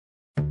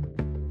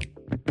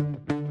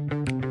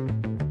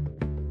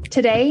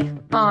Today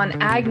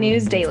on Ag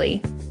News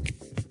Daily.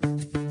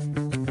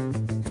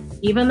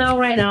 Even though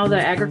right now the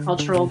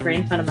agricultural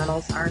grain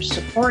fundamentals are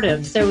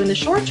supportive. So in the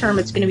short term,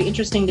 it's going to be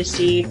interesting to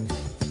see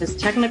this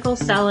technical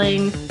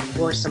selling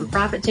or some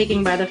profit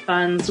taking by the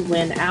funds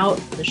win out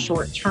for the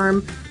short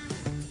term.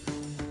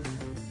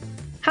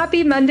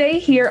 Happy Monday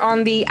here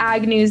on the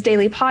Ag News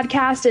Daily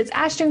podcast. It's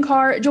Ashton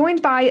Carr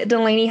joined by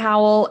Delaney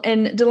Howell.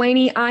 And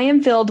Delaney, I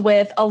am filled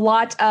with a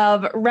lot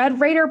of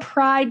Red Raider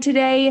pride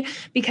today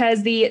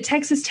because the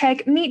Texas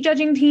Tech meat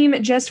judging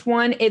team just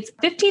won its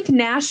 15th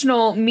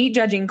national meat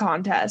judging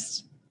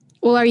contest.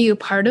 Well, are you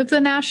part of the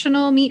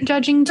national meat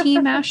judging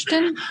team,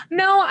 Ashton?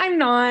 No, I'm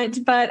not,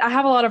 but I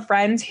have a lot of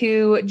friends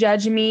who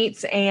judge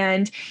meats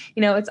and,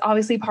 it's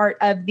obviously part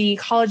of the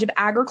College of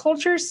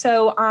Agriculture.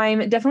 So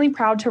I'm definitely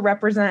proud to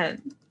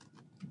represent.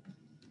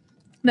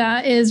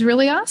 That is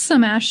really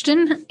awesome,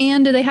 Ashton.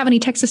 And do they have any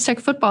Texas Tech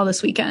football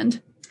this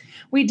weekend?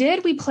 We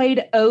did. We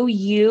played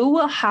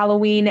OU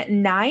Halloween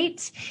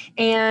night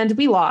and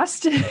we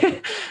lost.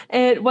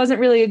 It wasn't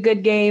really a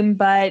good game,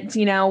 but,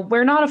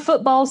 we're not a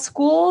football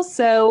school,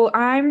 so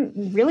I'm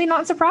really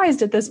not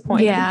surprised at this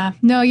point. Yeah,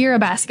 no, you're a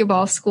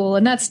basketball school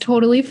and that's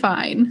totally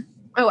fine.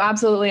 Oh,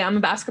 absolutely. I'm a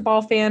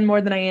basketball fan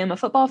more than I am a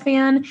football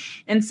fan.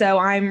 And so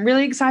I'm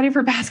really excited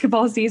for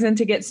basketball season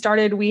to get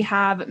started. We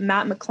have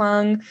Matt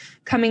McClung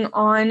coming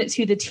on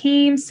to the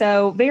team.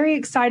 So very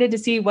excited to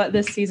see what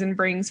this season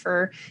brings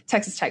for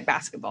Texas Tech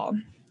basketball.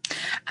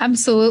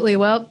 Absolutely.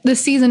 Well, the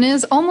season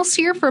is almost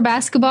here for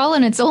basketball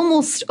and it's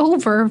almost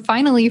over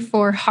finally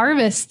for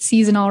harvest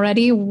season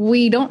already.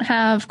 We don't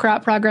have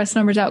crop progress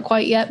numbers out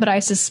quite yet, but I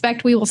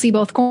suspect we will see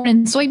both corn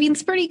and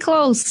soybeans pretty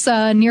close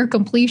near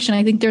completion.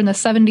 I think they're in the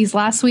 70s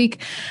last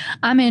week.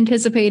 I'm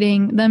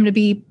anticipating them to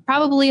be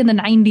probably in the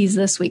 90s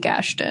this week,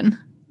 Ashton.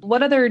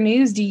 What other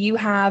news do you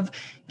have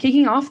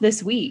kicking off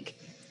this week?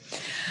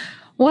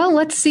 Well,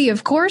 let's see.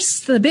 Of course,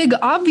 the big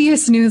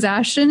obvious news,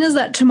 Ashton, is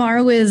that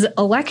tomorrow is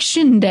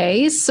Election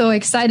Day. So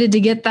excited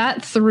to get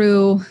that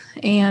through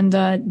and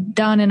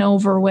done and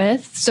over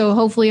with. So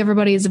hopefully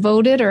everybody has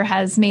voted or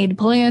has made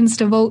plans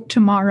to vote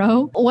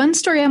tomorrow. One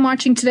story I'm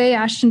watching today,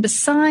 Ashton,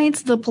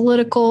 besides the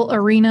political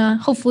arena,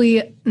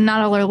 hopefully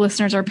not all our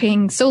listeners are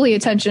paying solely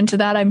attention to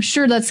that. I'm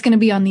sure that's going to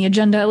be on the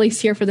agenda, at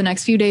least here for the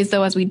next few days,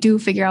 though, as we do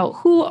figure out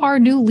who our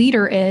new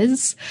leader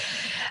is.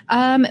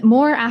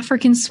 More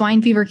African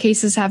swine fever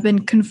cases have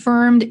been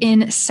confirmed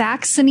in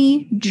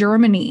Saxony,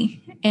 Germany.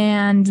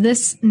 And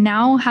this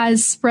now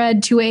has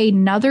spread to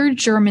another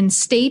German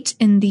state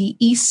in the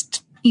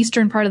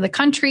eastern part of the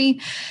country.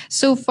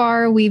 So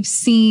far, we've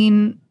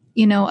seen,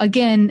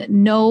 again,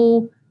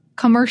 no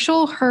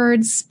commercial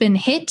herds been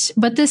hit,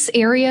 but this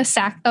area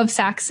of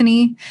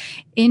Saxony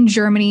in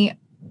Germany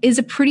is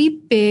a pretty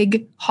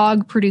big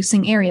hog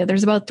producing area.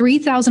 There's about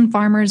 3,000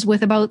 farmers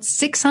with about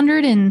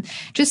 600 and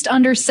just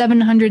under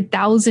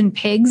 700,000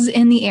 pigs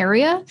in the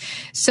area.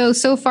 So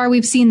far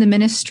we've seen the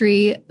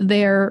ministry,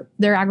 their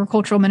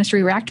agricultural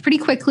ministry react pretty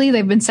quickly.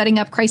 They've been setting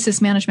up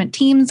crisis management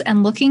teams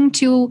and looking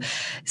to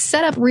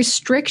set up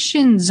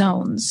restriction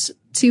zones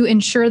to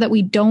ensure that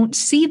we don't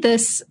see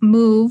this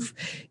move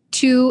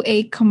to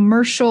a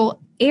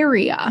commercial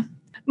area.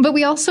 But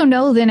we also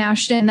know then,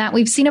 Ashton, that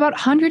we've seen about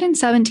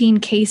 117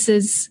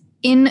 cases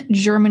in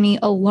Germany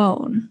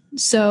alone.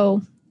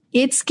 So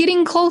it's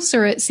getting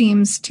closer, it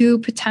seems, to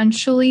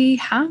potentially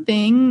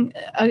having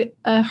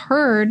a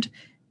herd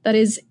that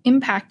is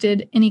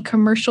impacted in a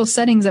commercial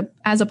settings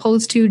as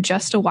opposed to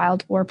just a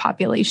wild boar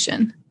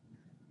population.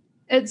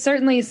 It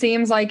certainly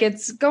seems like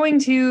it's going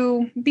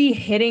to be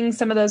hitting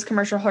some of those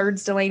commercial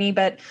herds, Delaney,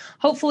 but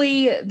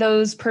hopefully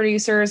those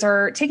producers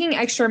are taking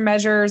extra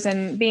measures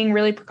and being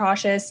really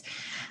precautious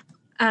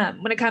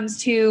when it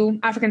comes to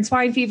African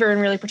swine fever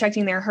and really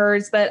protecting their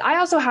herds. But I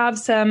also have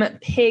some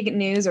pig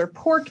news, or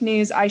pork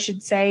news, I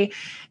should say,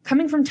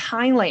 coming from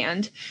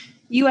Thailand.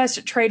 U.S.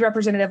 Trade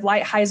Representative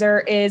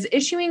Lighthizer is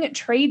issuing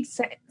trade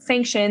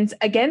sanctions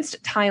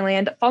against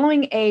Thailand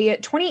following a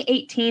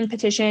 2018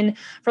 petition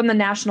from the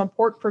National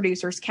Pork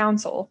Producers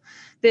Council.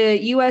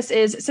 The U.S.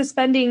 is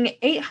suspending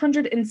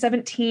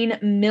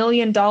 $817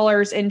 million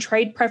in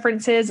trade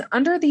preferences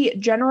under the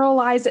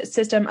Generalized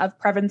System of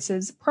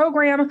Preferences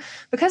program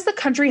because the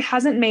country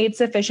hasn't made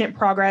sufficient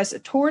progress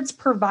towards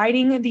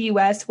providing the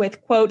U.S. with,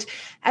 quote,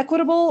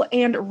 equitable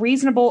and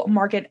reasonable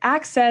market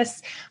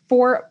access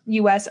for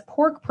U.S.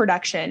 pork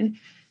production.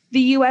 The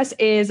U.S.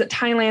 is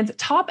Thailand's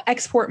top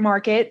export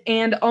market,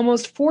 and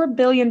almost $4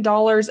 billion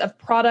of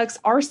products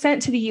are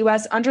sent to the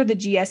U.S. under the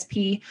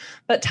GSP.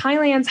 But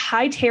Thailand's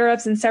high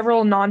tariffs and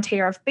several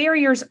non-tariff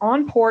barriers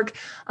on pork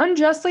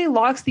unjustly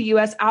locks the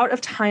U.S. out of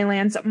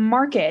Thailand's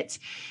market.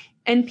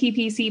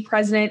 NPPC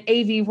President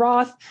A.V.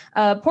 Roth,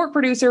 a pork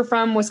producer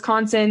from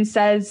Wisconsin,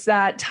 says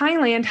that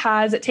Thailand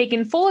has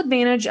taken full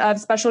advantage of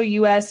special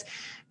U.S.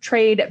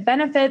 trade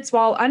benefits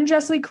while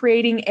unjustly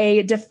creating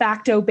a de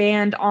facto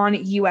ban on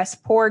U.S.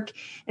 pork.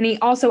 And he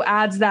also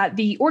adds that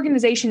the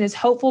organization is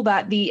hopeful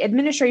that the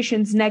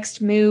administration's next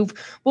move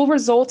will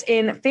result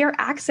in fair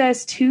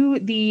access to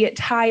the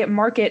Thai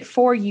market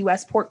for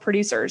U.S. pork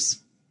producers.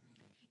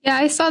 Yeah,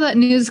 I saw that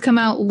news come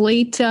out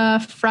late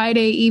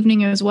Friday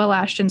evening as well,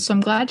 Ashton. So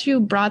I'm glad you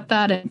brought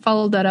that and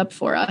followed that up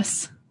for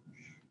us.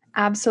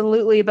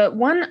 Absolutely. But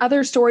one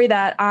other story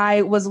that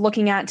I was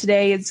looking at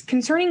today is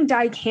concerning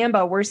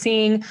dicamba. We're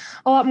seeing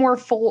a lot more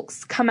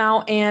folks come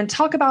out and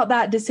talk about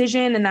that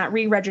decision and that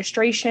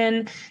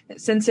re-registration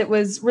since it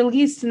was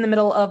released in the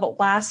middle of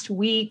last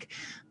week.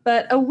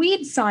 But a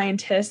weed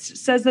scientist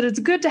says that it's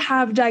good to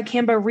have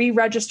dicamba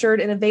re-registered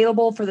and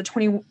available for the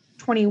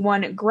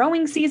 2021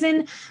 growing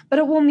season, but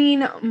it will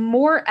mean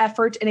more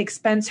effort and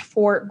expense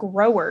for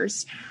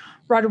growers.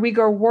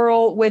 Rodrigo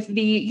Worrell with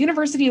the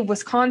University of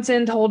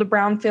Wisconsin told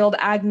Brownfield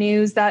Ag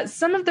News that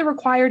some of the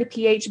required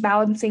pH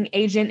balancing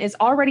agent is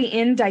already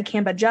in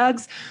dicamba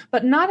jugs,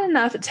 but not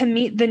enough to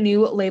meet the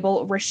new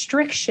label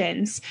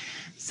restrictions.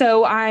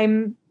 So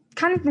I'm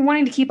kind of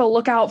wanting to keep a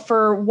lookout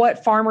for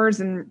what farmers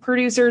and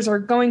producers are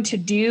going to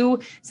do,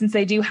 since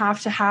they do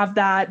have to have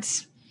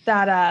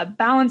that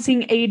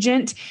balancing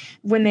agent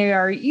when they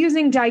are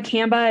using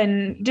dicamba,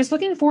 and just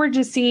looking forward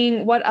to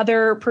seeing what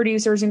other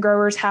producers and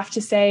growers have to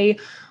say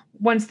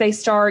once they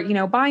start,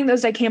 buying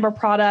those dicamba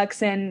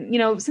products. And,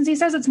 since he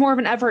says it's more of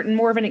an effort and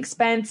more of an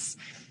expense,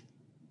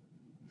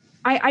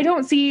 I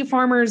don't see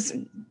farmers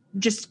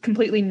just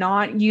completely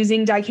not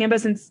using dicamba,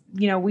 since,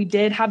 we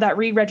did have that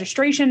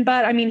re-registration.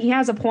 But I mean, he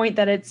has a point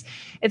that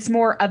it's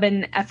more of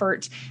an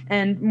effort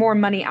and more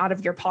money out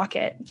of your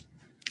pocket.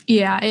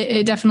 Yeah,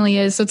 it definitely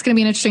is. So it's going to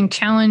be an interesting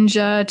challenge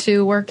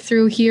to work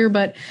through here,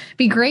 but it'd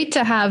be great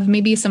to have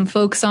maybe some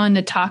folks on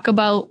to talk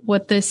about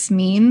what this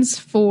means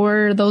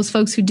for those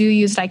folks who do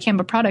use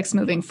dicamba products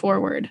moving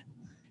forward.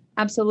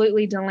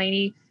 Absolutely,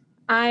 Delaney.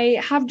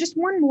 I have just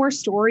one more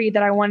story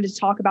that I wanted to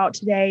talk about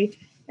today,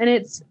 and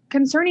it's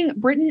concerning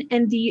Britain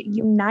and the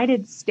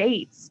United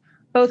States.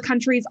 Both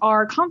countries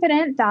are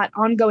confident that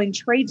ongoing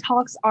trade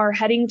talks are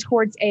heading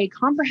towards a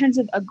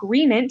comprehensive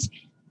agreement.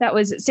 That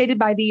was stated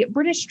by the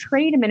British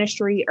Trade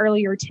Ministry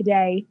earlier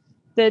today.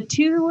 The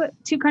two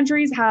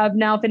countries have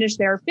now finished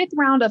their fifth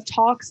round of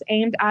talks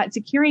aimed at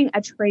securing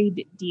a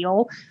trade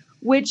deal,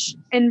 which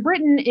in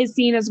Britain is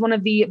seen as one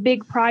of the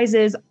big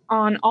prizes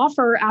on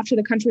offer after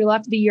the country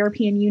left the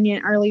European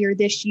Union earlier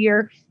this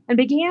year and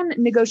began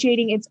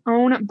negotiating its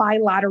own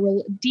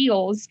bilateral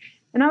deals.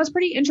 And I was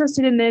pretty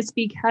interested in this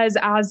because,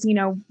 as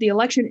the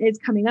election is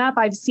coming up,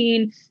 I've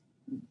seen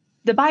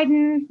the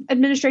Biden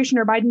administration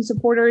or Biden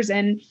supporters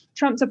and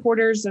Trump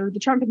supporters, or the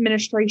Trump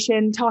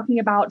administration, talking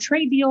about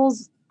trade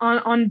deals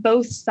on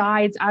both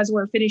sides as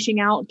we're finishing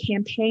out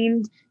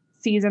campaign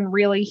season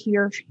really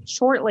here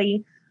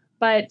shortly.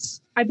 But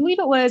I believe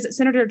it was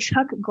Senator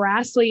Chuck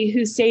Grassley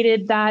who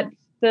stated that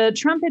the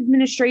Trump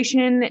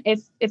administration,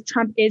 if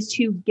Trump is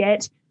to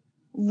get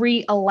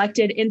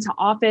re-elected into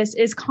office,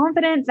 is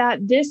confident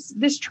that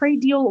this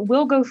trade deal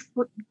will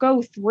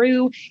go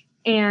through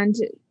and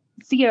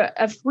see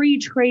a free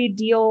trade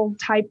deal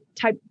type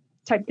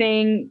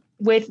thing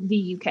with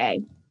the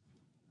UK.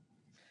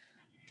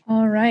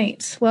 All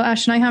right. Well,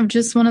 Ashton, I have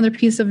just one other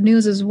piece of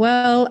news as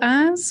well.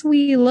 As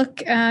we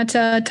look at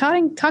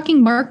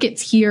talking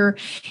markets here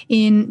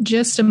in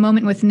just a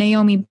moment with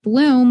Naomi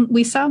Bloom,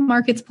 we saw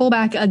markets pull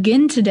back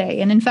again today.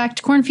 And in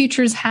fact, corn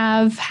futures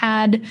have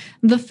had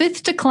the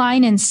fifth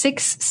decline in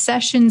 6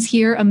 sessions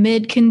here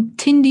amid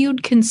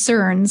continued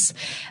concerns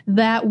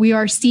that we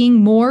are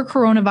seeing more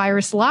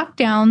coronavirus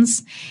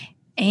lockdowns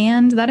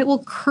and that it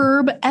will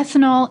curb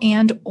ethanol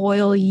and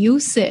oil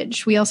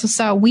usage. We also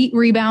saw wheat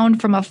rebound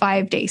from a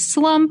 5-day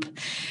slump.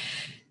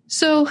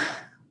 So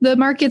the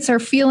markets are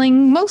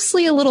feeling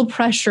mostly a little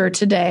pressure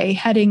today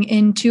heading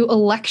into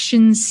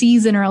election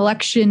season or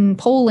election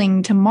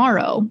polling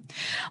tomorrow.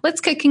 Let's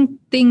kick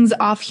things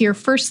off here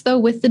first, though,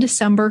 with the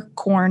December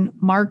corn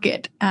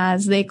market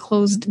as they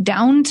closed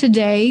down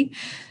today.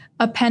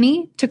 A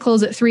penny to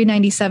close at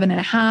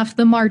 $3.97.5.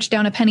 The March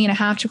down a penny and a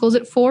half to close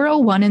at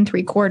 $4.01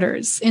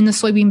 3/4. In the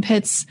soybean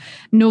pits,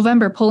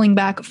 November pulling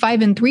back 5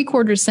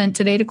 3/4 cents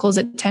today to close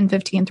at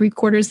 $10.50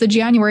 3/4. The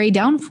January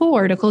down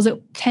 4 to close at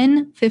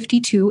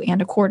 $10.52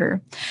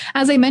 1/4.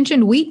 As I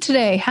mentioned, wheat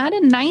today had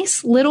a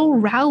nice little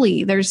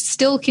rally. There's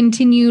still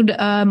continued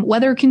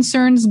weather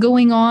concerns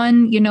going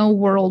on,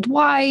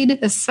 worldwide,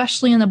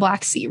 especially in the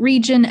Black Sea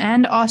region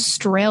and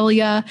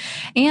Australia,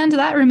 and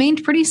that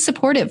remained pretty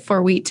supportive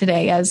for wheat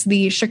today as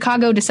the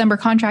Chicago December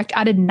contract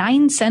added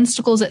 9 cents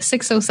to close at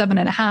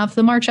 $6.07.5.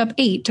 The March up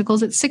 8 to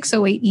close at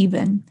 $6.08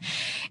 even.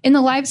 In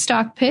the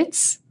livestock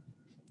pits,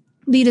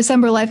 the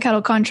December live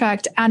cattle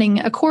contract adding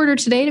 1/4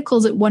 today to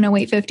close at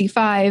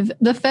 108.55.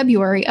 The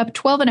February up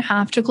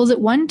 12.5 to close at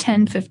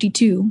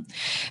 110.52.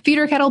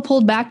 Feeder cattle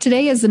pulled back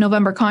today as the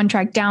November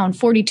contract down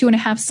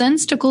 42.5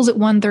 cents to close at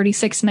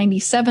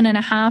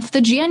 136.97.5. The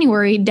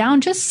January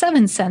down just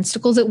 7 cents to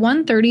close at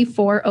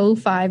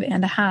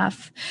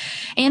 134.05.5.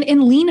 And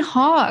in lean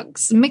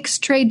hogs,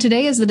 mixed trade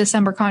today as the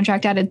December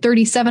contract added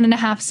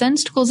 37.5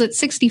 cents to close at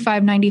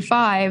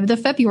 65.95. The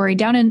February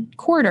down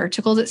 1/4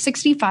 to close at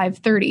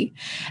 65.30.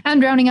 And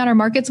And rounding out our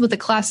markets with the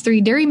Class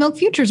 3 dairy milk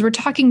futures, we're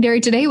talking dairy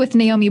today with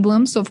Naomi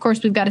Bloom. So, of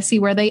course, we've got to see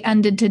where they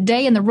ended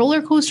today. And the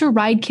roller coaster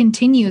ride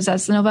continues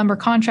as the November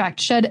contract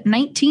shed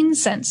 19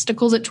 cents to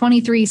close at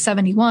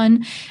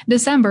 23.71.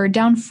 December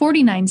down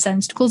 49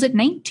 cents to close at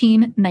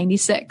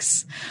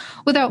 19.96.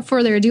 Without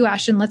further ado,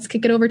 Ashton, let's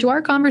kick it over to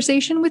our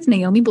conversation with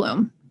Naomi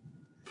Bloom.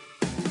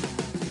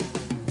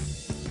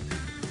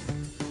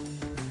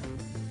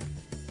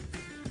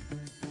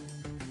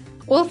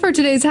 Well, for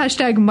today's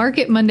hashtag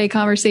Market Monday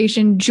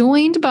conversation,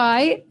 joined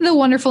by the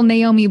wonderful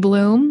Naomi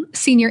Bloom,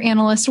 senior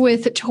analyst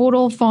with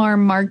Total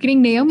Farm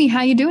Marketing. Naomi,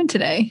 how you doing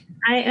today?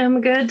 I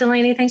am good,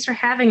 Delaney. Thanks for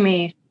having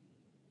me.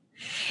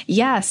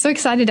 Yeah, so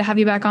excited to have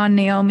you back on,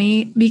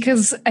 Naomi,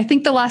 because I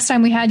think the last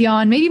time we had you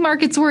on, maybe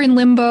markets were in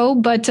limbo,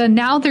 but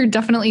now they're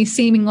definitely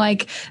seeming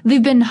like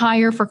they've been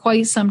higher for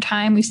quite some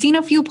time. We've seen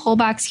a few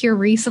pullbacks here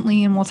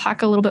recently, and we'll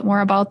talk a little bit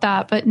more about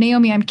that. But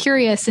Naomi, I'm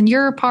curious, in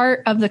your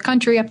part of the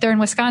country up there in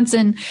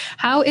Wisconsin,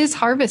 how is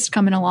harvest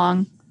coming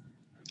along?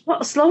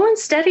 Well, slow and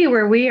steady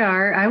where we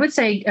are. I would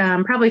say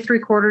probably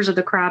 3/4 of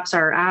the crops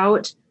are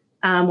out.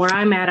 Where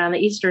I'm at on the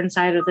eastern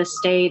side of the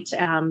state.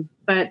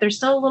 But there's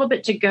still a little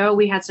bit to go.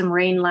 We had some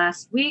rain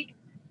last week,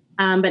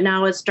 but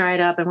now it's dried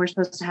up and we're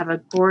supposed to have a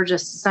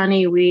gorgeous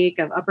sunny week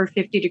of upper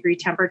 50-degree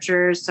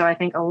temperatures. So I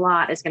think a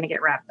lot is going to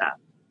get wrapped up.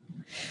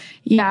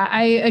 Yeah,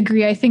 I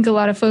agree. I think a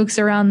lot of folks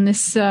around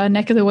this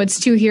neck of the woods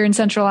too here in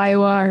central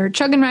Iowa are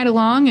chugging right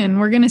along, and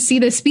we're going to see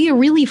this be a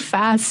really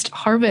fast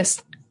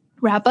harvest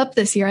wrap up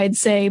this year, I'd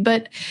say.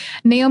 But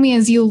Naomi,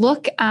 as you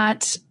look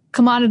at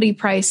commodity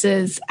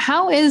prices,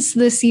 how is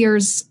this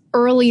year's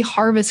early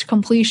harvest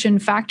completion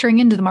factoring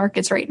into the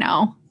markets right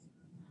now?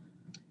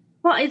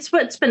 Well,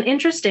 what's been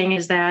interesting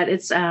is that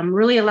it's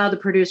really allowed the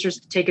producers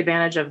to take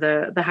advantage of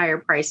the higher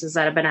prices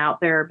that have been out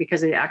there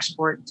because of the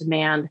export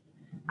demand.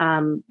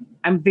 I'm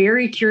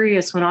very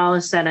curious when all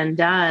is said and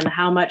done,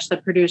 how much the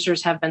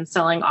producers have been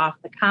selling off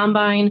the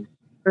combine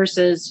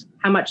versus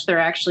how much they're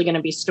actually going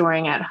to be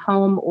storing at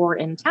home or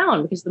in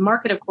town, because the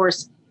market, of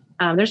course,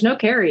 there's no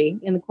carry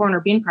in the corn or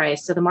bean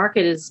price. So the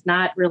market is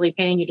not really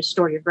paying you to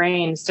store your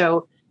grain.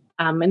 So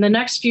in the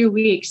next few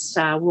weeks,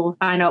 we'll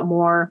find out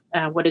more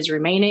what is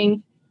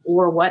remaining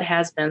or what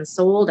has been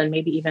sold and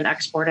maybe even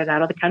exported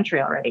out of the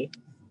country already.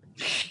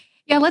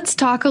 Yeah, let's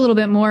talk a little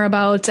bit more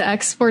about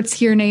exports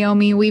here,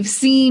 Naomi. We've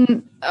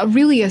seen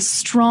really a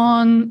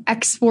strong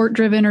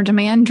export-driven or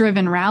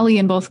demand-driven rally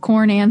in both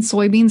corn and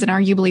soybeans and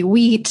arguably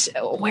wheat.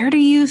 Where do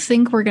you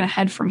think we're going to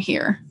head from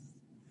here?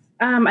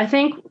 I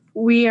think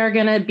we are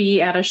going to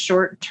be at a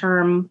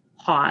short-term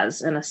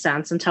pause, in a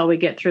sense, until we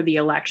get through the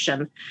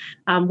election.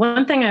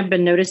 One thing I've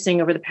been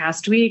noticing over the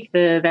past week,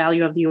 the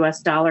value of the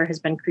U.S. dollar has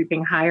been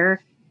creeping higher.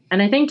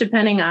 And I think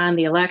depending on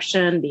the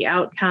election, the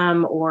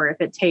outcome, or if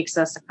it takes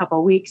us a couple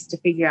of weeks to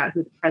figure out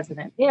who the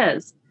president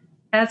is,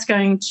 that's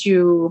going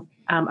to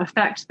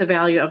affect the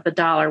value of the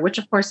dollar, which,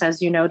 of course,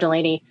 as you know,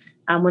 Delaney,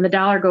 when the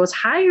dollar goes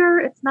higher,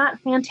 it's not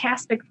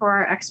fantastic for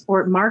our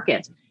export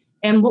market.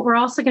 And what we're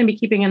also going to be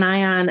keeping an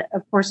eye on,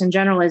 of course, in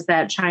general, is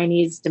that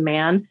Chinese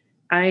demand.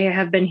 I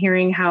have been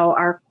hearing how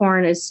our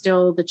corn is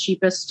still the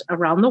cheapest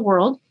around the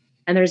world.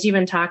 And there's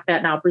even talk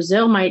that now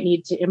Brazil might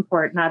need to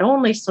import not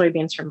only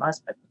soybeans from us,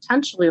 but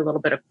potentially a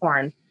little bit of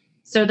corn.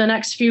 So the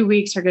next few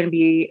weeks are going to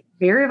be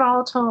very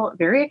volatile,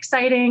 very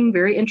exciting,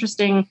 very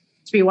interesting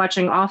to be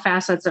watching all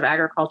facets of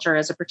agriculture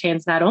as it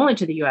pertains not only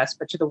to the U.S.,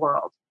 but to the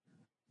world.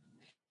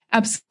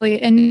 Absolutely.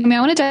 And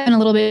I want to dive in a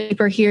little bit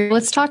deeper here.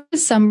 Let's talk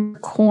December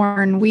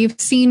corn. We've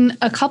seen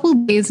a couple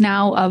of days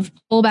now of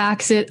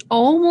pullbacks. It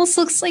almost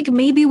looks like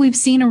maybe we've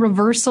seen a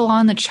reversal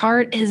on the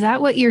chart. Is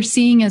that what you're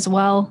seeing as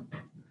well?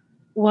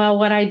 Well,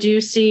 what I do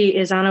see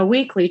is on a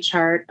weekly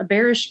chart, a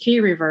bearish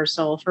key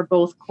reversal for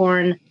both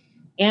corn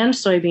and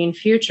soybean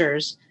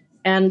futures.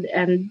 And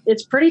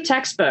it's pretty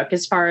textbook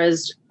as far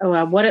as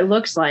what it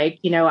looks like.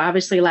 You know,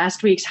 obviously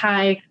last week's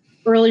high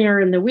earlier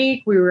in the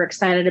week, we were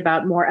excited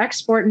about more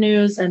export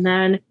news, and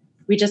then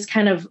we just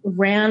kind of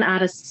ran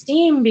out of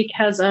steam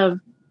because of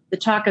the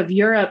talk of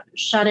Europe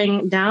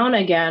shutting down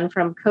again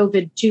from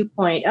COVID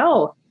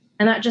 2.0,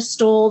 and that just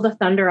stole the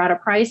thunder out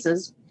of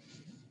prices,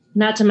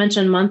 not to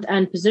mention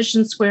month-end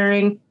position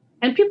squaring,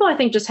 and people, I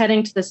think, just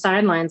heading to the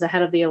sidelines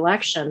ahead of the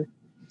election.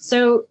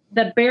 So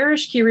the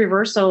bearish key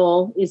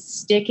reversal is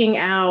sticking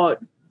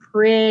out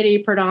pretty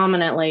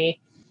predominantly,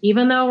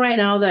 even though right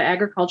now the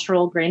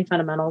agricultural grain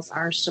fundamentals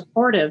are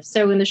supportive.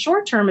 So in the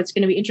short term, it's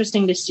going to be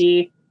interesting to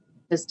see,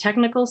 does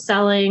technical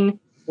selling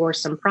or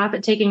some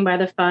profit taking by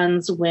the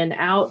funds win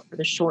out for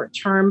the short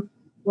term,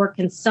 or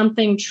can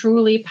something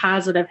truly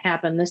positive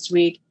happen this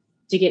week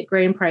to get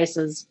grain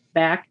prices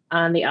back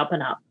on the up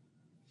and up?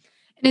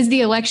 And is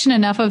the election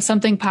enough of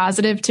something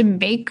positive to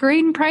make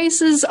grain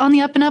prices on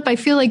the up and up? I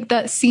feel like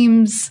that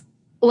seems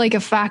like a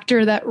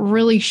factor that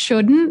really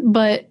shouldn't,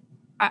 but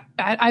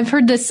I've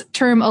heard this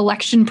term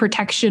election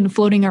protection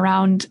floating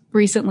around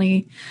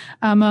recently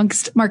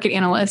amongst market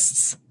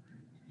analysts.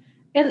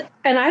 And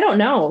I don't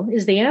know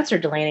is the answer,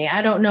 Delaney.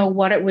 I don't know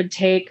what it would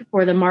take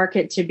for the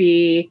market to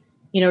be,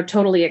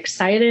 totally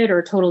excited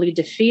or totally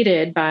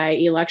defeated by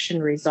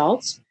election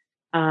results.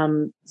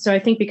 So I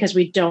think because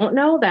we don't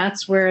know,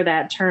 that's where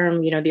that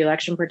term, the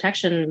election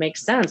protection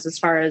makes sense as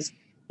far as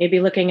maybe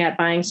looking at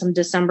buying some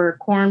December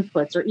corn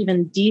puts or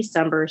even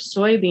December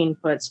soybean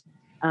puts.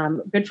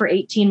 Good for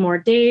 18 more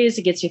days.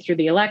 It gets you through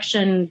the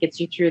election, gets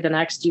you through the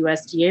next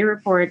USDA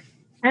report,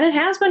 and it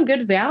has been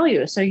good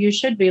value. So you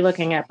should be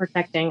looking at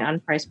protecting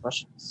unpriced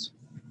bushels.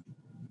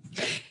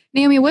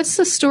 Naomi, what's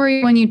the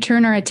story when you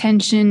turn our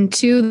attention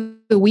to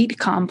the wheat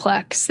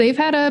complex? They've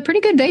had a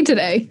pretty good day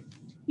today.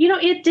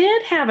 It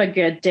did have a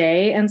good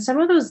day, and some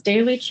of those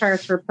daily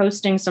charts were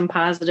posting some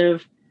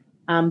positive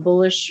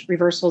bullish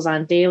reversals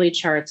on daily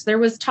charts. There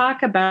was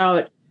talk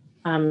about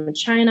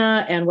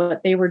China and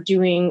what they were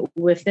doing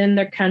within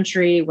their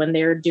country when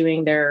they were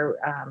doing their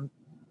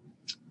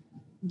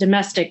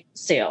domestic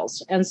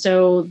sales. And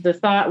so the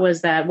thought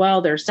was that,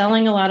 well, they're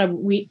selling a lot of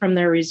wheat from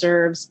their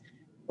reserves.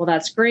 Well,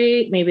 that's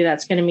great. Maybe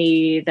that's going to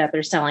mean that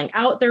they're selling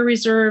out their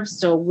reserves.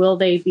 So will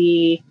they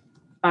be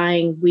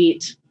buying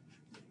wheat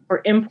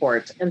for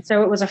import? And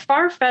so it was a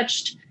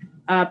far-fetched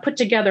put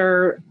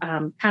together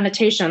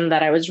connotation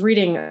that I was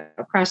reading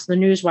across the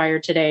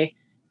newswire today.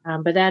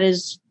 But that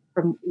is,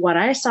 from what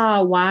I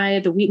saw, why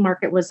the wheat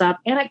market was up,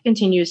 and it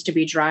continues to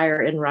be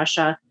drier in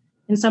Russia.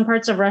 In some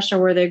parts of Russia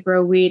where they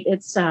grow wheat,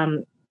 it's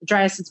the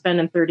driest it's been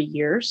in 30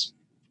 years.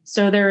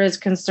 So there is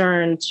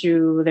concern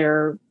to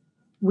their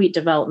wheat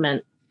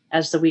development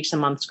as the weeks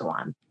and months go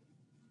on.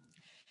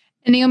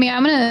 And Naomi,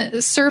 I'm going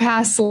to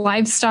surpass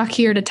livestock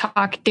here to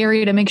talk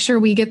dairy to make sure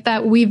we get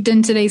that weaved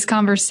in today's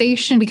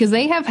conversation, because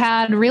they have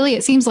had really,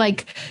 it seems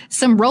like,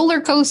 some roller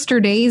coaster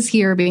days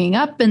here, being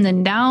up and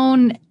then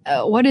down.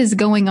 What is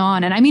going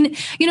on? And I mean,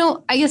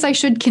 I guess I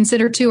should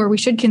consider too, or we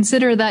should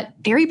consider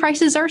that dairy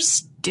prices are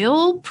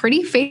still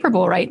pretty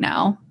favorable right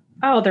now.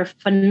 Oh, they're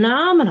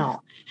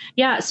phenomenal.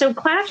 Yeah. So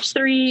Class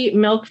 3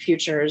 milk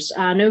futures,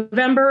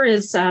 November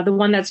is the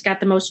one that's got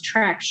the most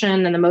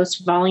traction and the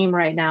most volume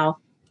right now.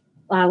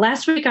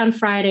 Last week on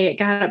Friday, it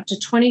got up to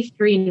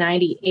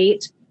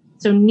 $23.98.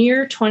 So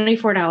near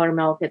 $24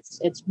 milk.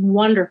 It's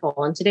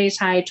wonderful. And today's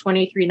high,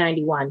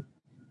 $23.91.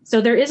 So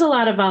there is a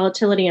lot of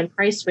volatility and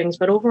price swings,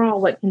 but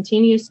overall what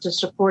continues to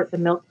support the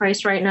milk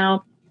price right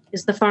now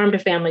is the Farm to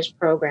Families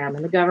program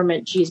and the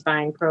government cheese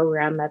buying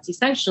program that's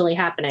essentially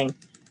happening.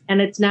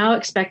 And it's now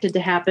expected to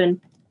happen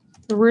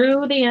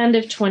through the end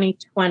of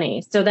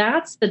 2020. So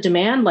that's the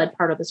demand-led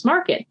part of this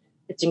market.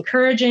 It's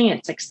encouraging.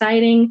 It's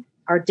exciting.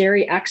 Our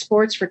dairy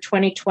exports for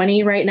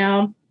 2020 right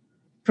now,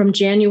 from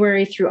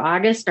January through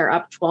August, are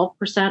up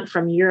 12%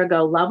 from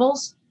year-ago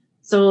levels.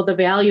 So the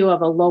value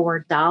of a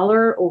lower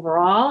dollar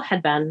overall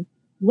had been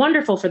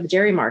wonderful for the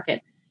dairy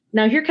market.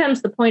 Now, here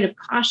comes the point of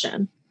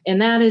caution,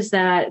 and that is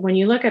that when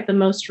you look at the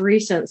most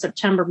recent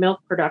September milk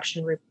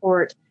production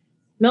report,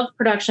 milk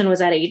production was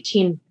at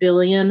 18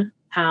 billion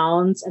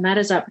pounds, and that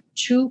is up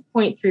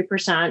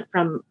 2.3%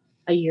 from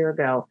a year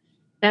ago.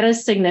 That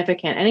is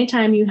significant.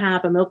 Anytime you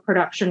have a milk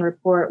production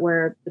report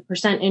where the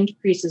percent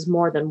increase is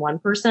more than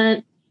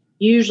 1%,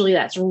 usually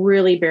that's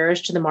really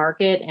bearish to the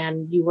market,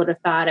 and you would have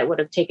thought it would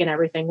have taken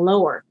everything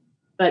lower.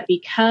 But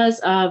because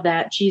of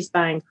that cheese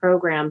buying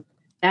program,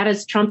 that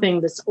is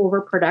trumping this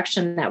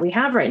overproduction that we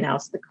have right now.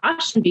 So the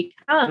caution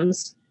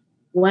becomes,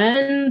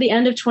 when the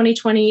end of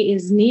 2020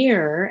 is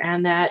near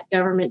and that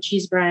government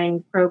cheese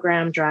buying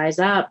program dries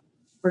up,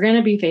 we're going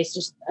to be faced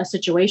with a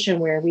situation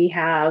where we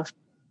have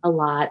a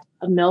lot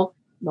of milk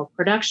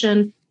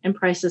production, and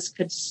prices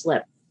could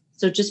slip.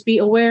 So just be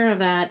aware of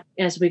that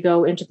as we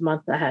go into the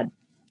month ahead.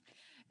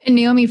 And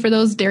Naomi, for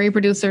those dairy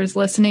producers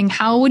listening,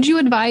 how would you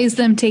advise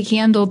them to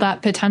handle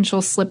that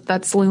potential slip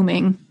that's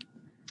looming?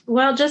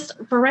 Well, just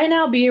for right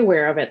now, be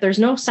aware of it. There's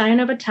no sign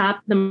of a top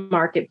in the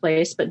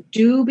marketplace, but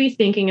do be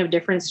thinking of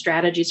different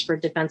strategies for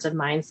defensive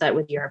mindset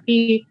with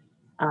ERP,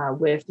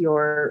 with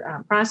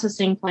your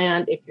processing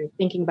plant. If you're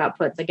thinking about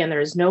puts, again,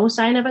 there is no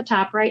sign of a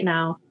top right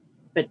now,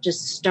 but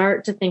just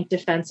start to think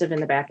defensive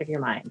in the back of your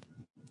mind.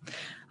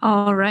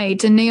 All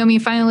right. And Naomi,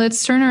 finally,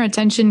 let's turn our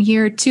attention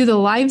here to the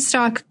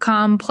livestock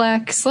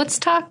complex. Let's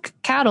talk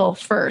cattle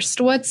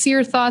first. What's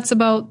your thoughts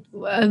about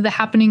the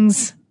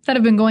happenings that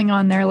have been going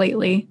on there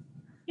lately?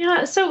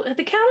 Yeah, so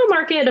the cattle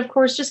market, of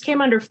course, just came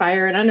under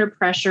fire and under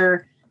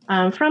pressure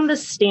from the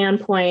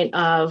standpoint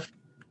of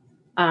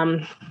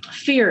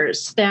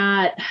fears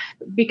that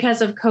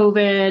because of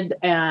COVID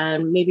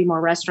and maybe more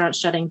restaurants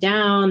shutting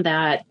down,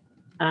 that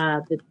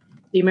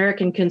the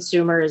American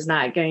consumer is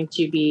not going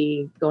to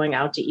be going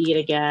out to eat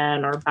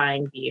again or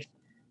buying beef.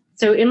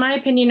 So in my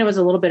opinion, it was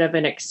a little bit of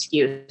an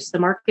excuse. The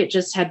market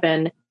just had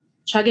been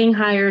chugging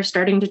higher,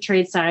 starting to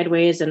trade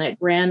sideways, and it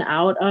ran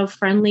out of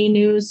friendly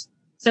news.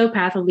 So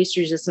path of least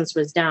resistance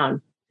was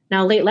down.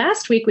 Now, late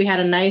last week, we had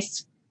a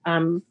nice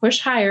push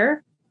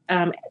higher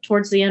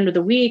towards the end of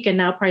the week, and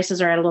now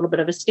prices are at a little bit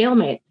of a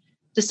stalemate.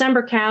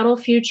 December cattle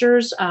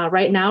futures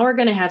right now are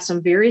going to have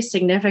some very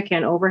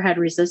significant overhead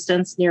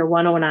resistance near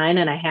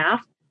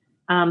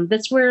 109.5.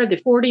 That's where the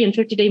 40 and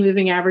 50-day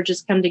moving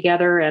averages come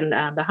together, and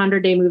the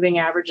 100-day moving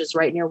average is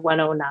right near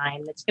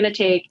 109. It's going to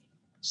take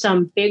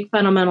some big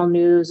fundamental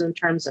news in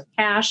terms of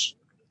cash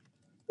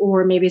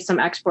or maybe some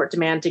export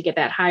demand to get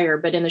that higher.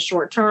 But in the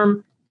short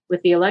term,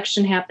 with the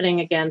election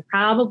happening again,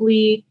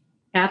 probably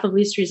path of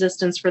least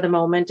resistance for the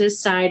moment is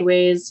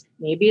sideways,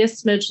 maybe a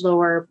smidge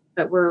lower,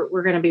 but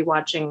we're going to be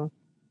watching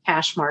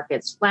cash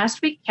markets.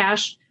 Last week,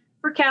 cash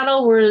for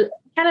cattle were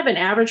kind of an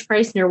average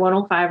price near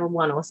 105 or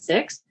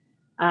 106.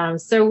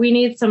 So we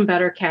need some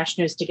better cash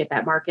news to get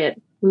that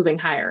market moving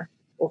higher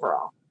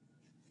overall.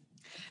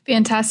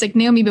 Fantastic.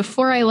 Naomi,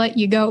 before I let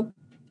you go,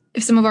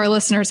 if some of our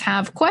listeners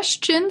have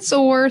questions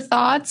or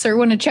thoughts or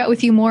want to chat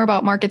with you more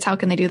about markets, how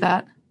can they do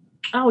that?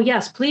 Oh,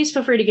 yes. Please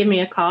feel free to give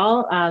me a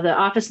call. The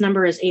office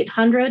number is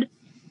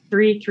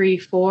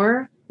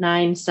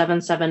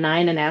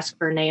 800-334-9779 and ask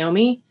for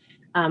Naomi.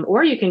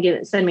 Or you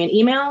can send me an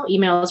email.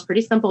 Email is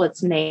pretty simple.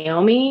 It's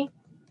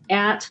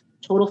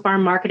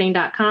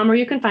naomi@totalfarmmarketing.com, or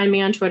you can find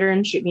me on Twitter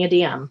and shoot me a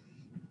DM.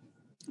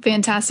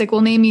 Fantastic.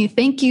 Well, Naomi,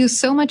 thank you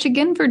so much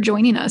again for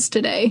joining us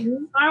today.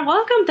 You are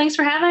welcome. Thanks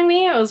for having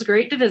me. It was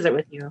great to visit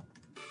with you.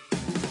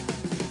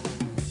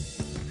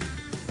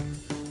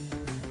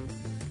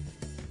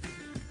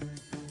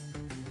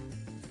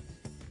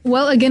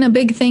 Well, again, a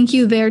big thank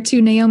you there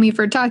to Naomi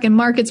for talking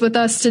markets with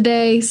us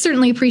today.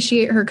 Certainly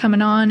appreciate her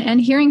coming on and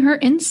hearing her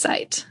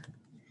insight.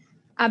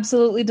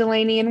 Absolutely,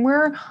 Delaney. And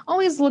we're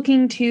always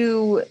looking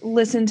to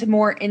listen to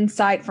more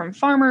insight from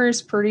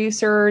farmers,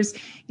 producers,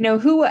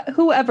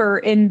 whoever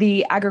in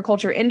the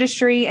agriculture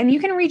industry. And you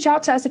can reach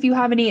out to us if you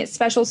have any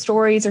special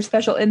stories or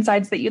special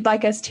insights that you'd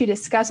like us to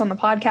discuss on the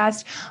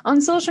podcast on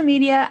social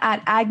media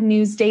at Ag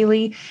News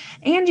Daily.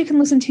 And you can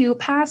listen to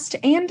past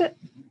and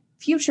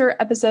future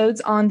episodes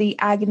on the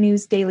Ag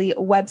News Daily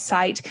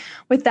website.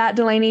 With that,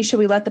 Delaney, should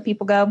we let the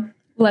people go?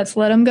 Let's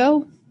let them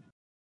go.